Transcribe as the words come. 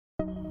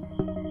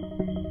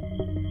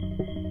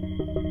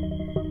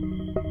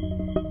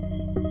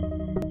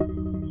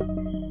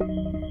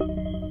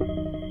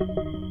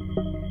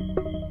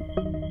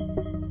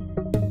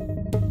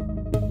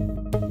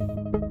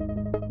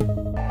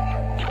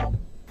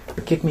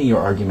Give me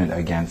your argument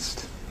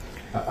against,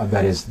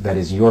 that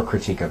is your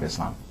critique of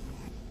Islam.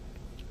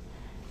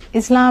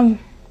 Islam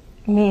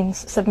means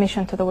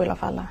submission to the will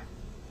of Allah.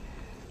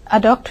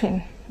 A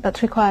doctrine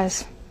that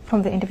requires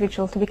from the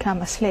individual to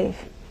become a slave,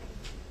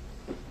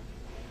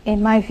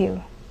 in my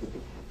view,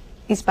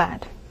 is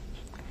bad.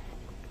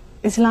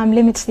 Islam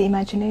limits the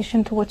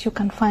imagination to what you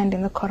can find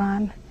in the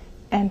Quran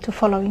and to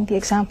following the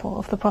example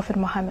of the Prophet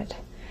Muhammad.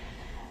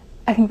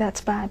 I think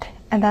that's bad,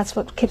 and that's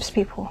what keeps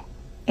people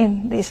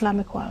in the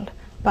Islamic world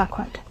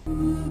backward.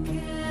 Who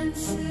can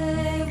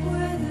say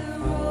where the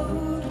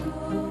road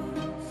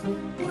goes,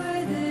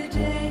 where the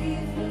day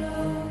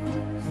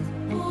flows,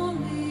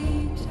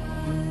 only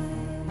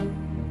time?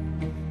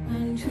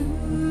 And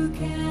who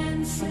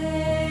can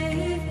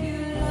say if you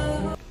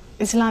love?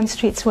 Islam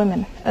treats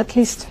women, at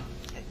least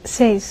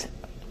says,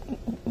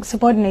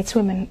 subordinates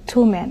women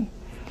to men,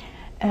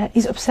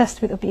 is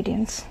obsessed with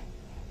obedience,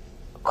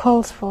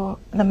 calls for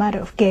the murder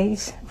of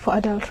gays, for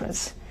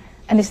adulterers,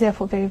 and is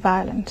therefore very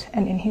violent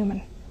and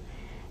inhuman.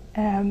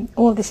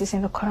 All this is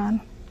in the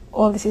Quran,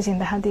 all this is in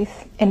the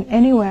Hadith, and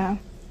anywhere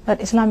that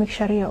Islamic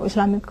Sharia or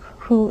Islamic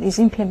rule is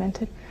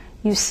implemented,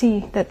 you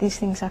see that these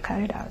things are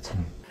carried out.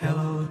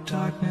 Hello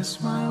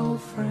darkness, my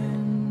old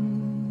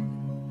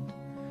friend,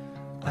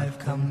 I've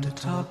come to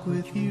talk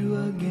with you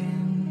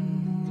again,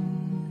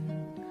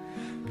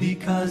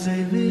 because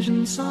a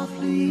vision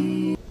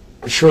softly...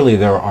 Surely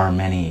there are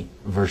many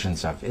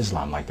versions of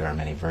Islam, like there are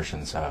many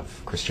versions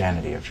of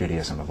Christianity, of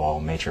Judaism, of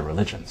all major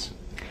religions.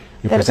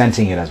 You're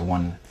presenting it as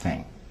one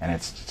thing, and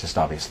it's just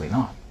obviously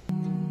not.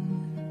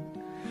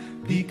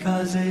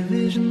 Because a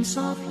vision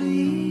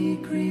softly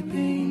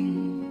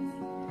creeping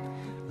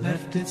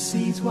left its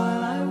seeds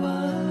while I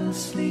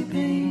was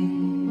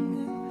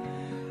sleeping,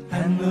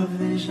 and the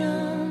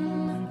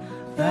vision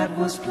that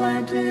was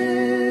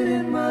planted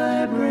in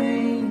my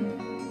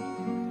brain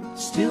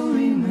still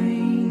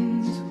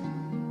remains.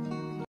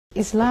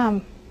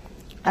 Islam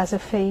as a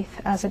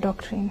faith, as a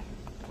doctrine,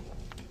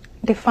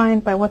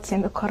 defined by what's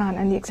in the Quran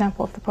and the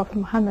example of the Prophet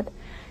Muhammad,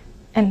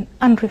 and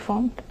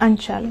unreformed,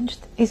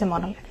 unchallenged, is a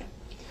monolith.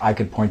 I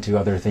could point to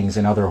other things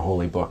in other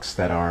holy books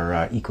that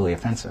are equally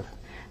offensive.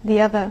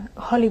 The other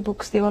holy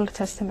books, the Old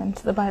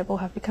Testament, the Bible,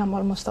 have become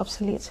almost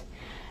obsolete.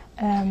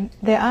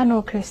 There are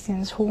no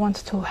Christians who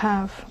want to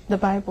have the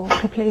Bible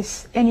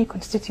replace any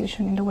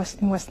constitution in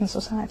Western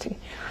society.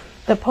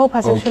 The Pope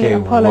has actually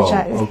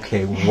apologized.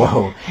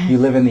 Whoa. You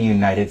live in the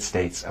United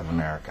States of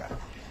America.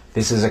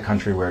 This is a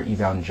country where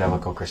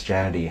evangelical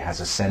Christianity has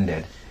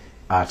ascended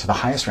to the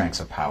highest ranks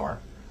of power,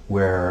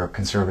 where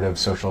conservative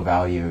social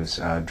values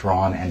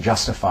drawn and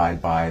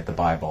justified by the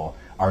Bible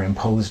are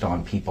imposed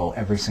on people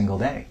every single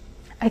day.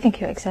 I think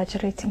you're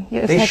exaggerating.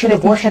 They shoot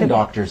abortion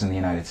doctors in the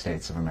United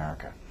States of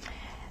America.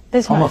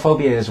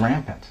 Homophobia is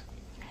rampant.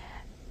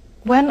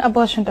 When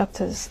abortion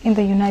doctors in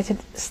the United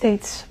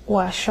States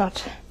were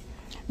shot,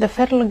 the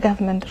federal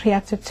government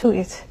reacted to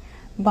it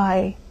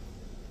by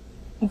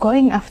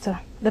going after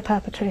the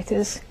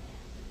perpetrators,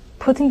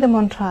 putting them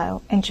on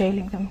trial and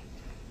jailing them.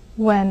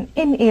 When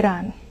in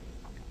Iran,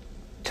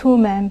 two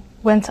men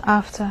went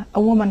after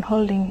a woman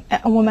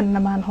and a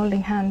man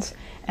holding hands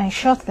and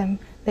shot them,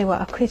 they were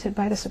acquitted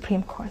by the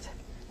Supreme Court.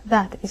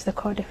 That is the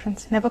core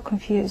difference. Never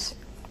confuse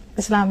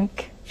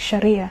Islamic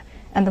Sharia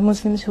and the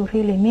Muslims who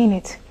really mean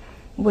it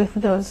with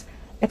those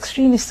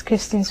extremist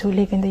Christians who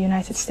live in the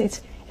United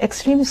States.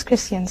 Extremist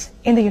Christians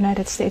in the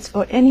United States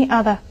or any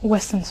other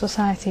Western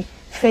society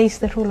face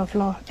the rule of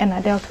law and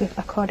are dealt with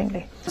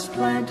accordingly.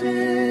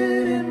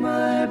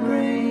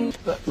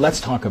 Let's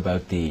talk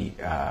about the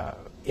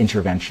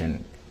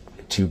intervention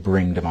to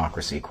bring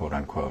democracy, quote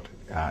unquote,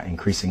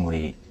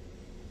 increasingly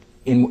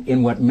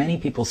in what many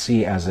people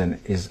see as in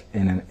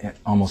an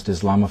almost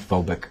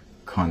Islamophobic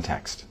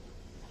context.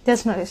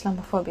 There's no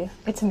Islamophobia.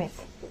 It's a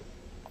myth.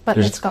 But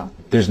let's go.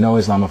 There's no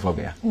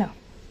Islamophobia? No.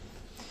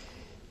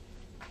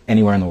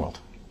 Anywhere in the world?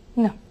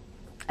 No.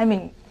 I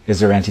mean... Is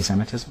there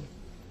anti-Semitism?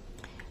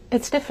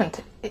 It's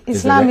different.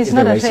 Islam is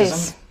not a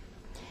race.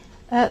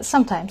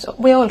 Sometimes.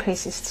 We're all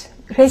racists.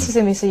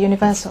 Racism is a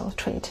universal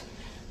trait.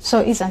 So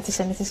is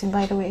anti-Semitism,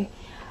 by the way.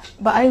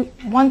 But I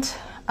want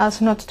us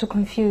not to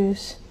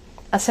confuse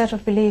a set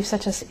of beliefs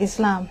such as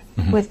Islam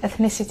with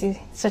ethnicity,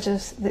 such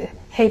as the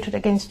hatred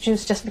against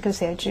Jews just because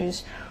they are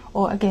Jews,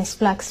 or against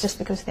blacks just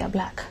because they are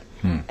black,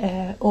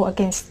 or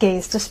against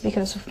gays just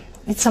because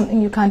it's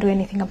something you can't do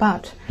anything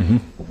about.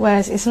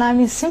 Whereas Islam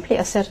is simply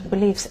a set of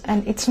beliefs,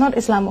 and it's not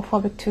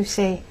Islamophobic to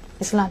say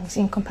Islam is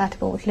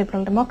incompatible with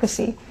liberal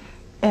democracy.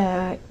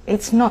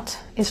 It's not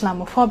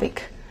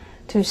Islamophobic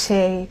to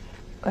say,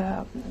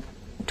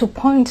 to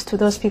point to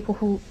those people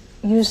who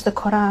use the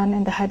Quran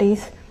and the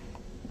Hadith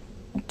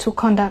to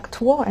conduct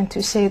war and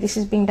to say this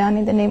is being done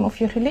in the name of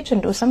your religion,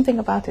 do something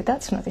about it.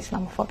 That's not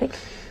Islamophobic.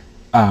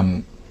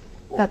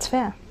 That's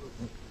fair.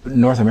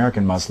 North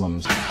American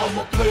Muslims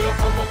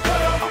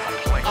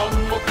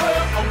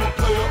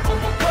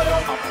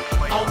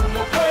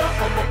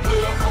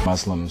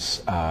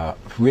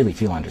really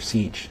feel under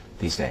siege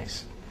these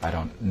days. I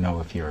don't know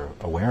if you're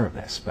aware of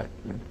this, but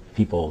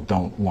people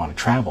don't want to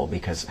travel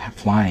because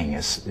flying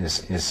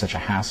is such a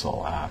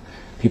hassle.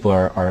 People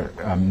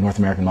North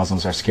American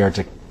Muslims are scared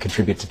to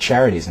contribute to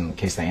charities in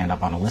case they end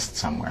up on a list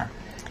somewhere.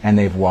 And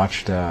they've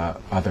watched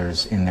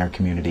others in their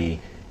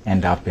community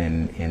end up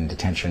in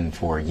detention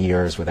for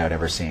years without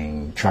ever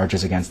seeing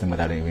charges against them,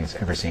 without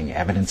ever seeing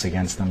evidence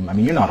against them. I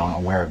mean, you're not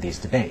unaware of these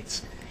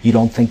debates. You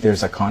don't think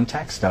there's a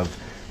context of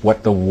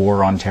what the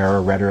war on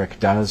terror rhetoric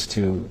does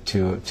to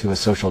a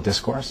social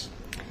discourse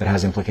that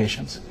has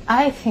implications?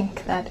 I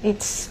think that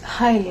it's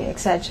highly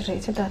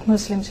exaggerated that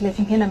Muslims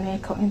living in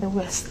America or in the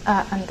West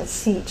are under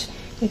siege.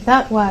 If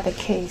that were the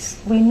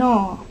case, we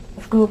know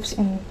of groups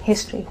in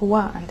history who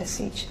are under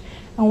siege.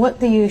 And what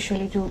they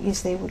usually do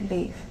is they would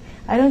leave.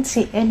 I don't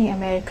see any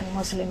American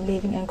Muslim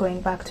leaving and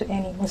going back to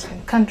any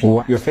Muslim country.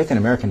 Well, your faith in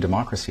American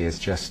democracy is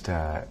just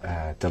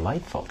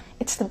delightful.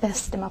 It's the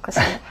best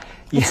democracy.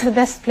 It's the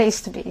best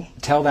place to be.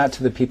 Tell that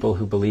to the people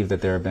who believe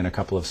that there have been a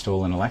couple of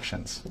stolen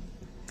elections,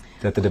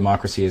 that the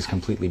democracy is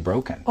completely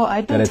broken. Oh,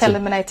 I do tell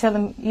them, and I tell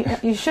them,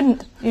 you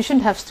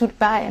shouldn't have stood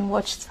by and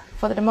watched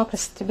for the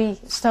democracy to be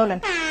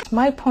stolen.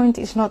 My point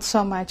is not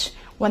so much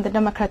when the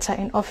Democrats are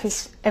in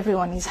office,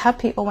 everyone is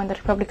happy, or when the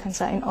Republicans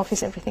are in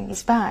office, everything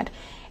is bad.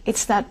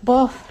 It's that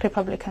both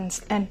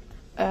Republicans and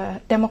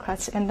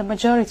Democrats and the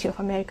majority of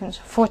Americans,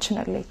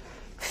 fortunately,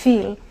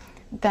 feel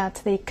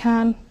that they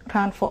can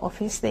run for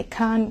office, they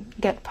can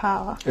get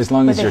power. As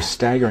long as you're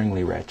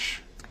staggeringly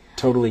rich,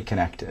 totally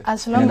connected,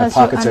 as long and in as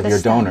the pockets you of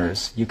your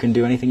donors, you can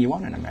do anything you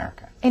want in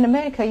America. In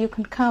America, you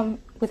can come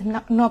with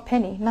no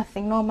penny,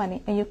 nothing, no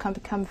money, and you can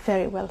become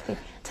very wealthy.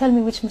 Tell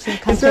me which Muslim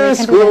country. Is there a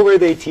school where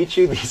they teach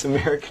you these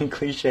American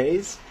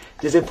cliches?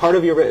 Is it part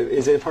of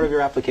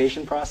your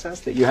application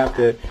process that you have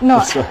to? No,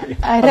 I'm sorry.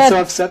 I'm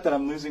so upset that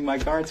I'm losing my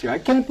cards here. I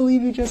can't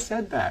believe you just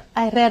said that.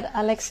 I read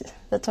Alexis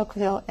de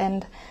Tocqueville,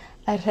 and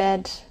I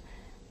read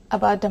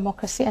about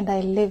democracy, and I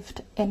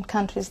lived in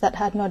countries that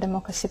had no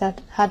democracy,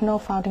 that had no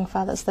founding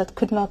fathers, that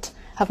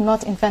have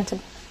not invented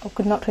or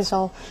could not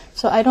resolve.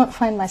 So I don't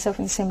find myself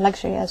in the same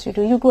luxury as you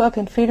do. You grew up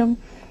in freedom,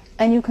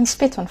 and you can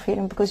spit on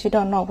freedom because you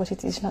don't know what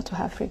it is not to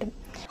have freedom.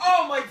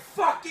 Oh my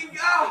fucking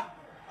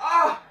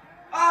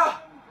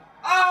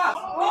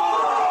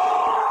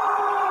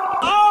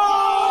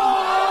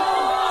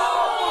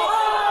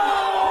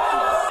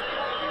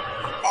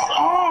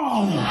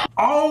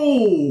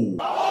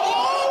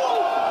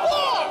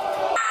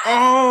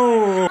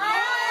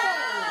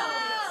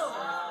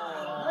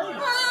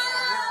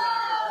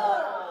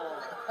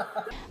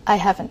I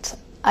haven't.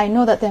 I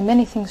know that there are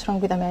many things wrong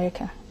with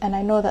America, and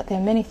I know that there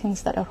are many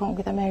things that are wrong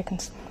with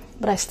Americans,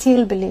 but I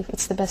still believe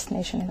it's the best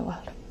nation in the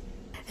world.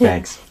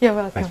 Thanks. You're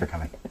welcome. Thanks for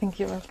coming. I think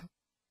you're welcome.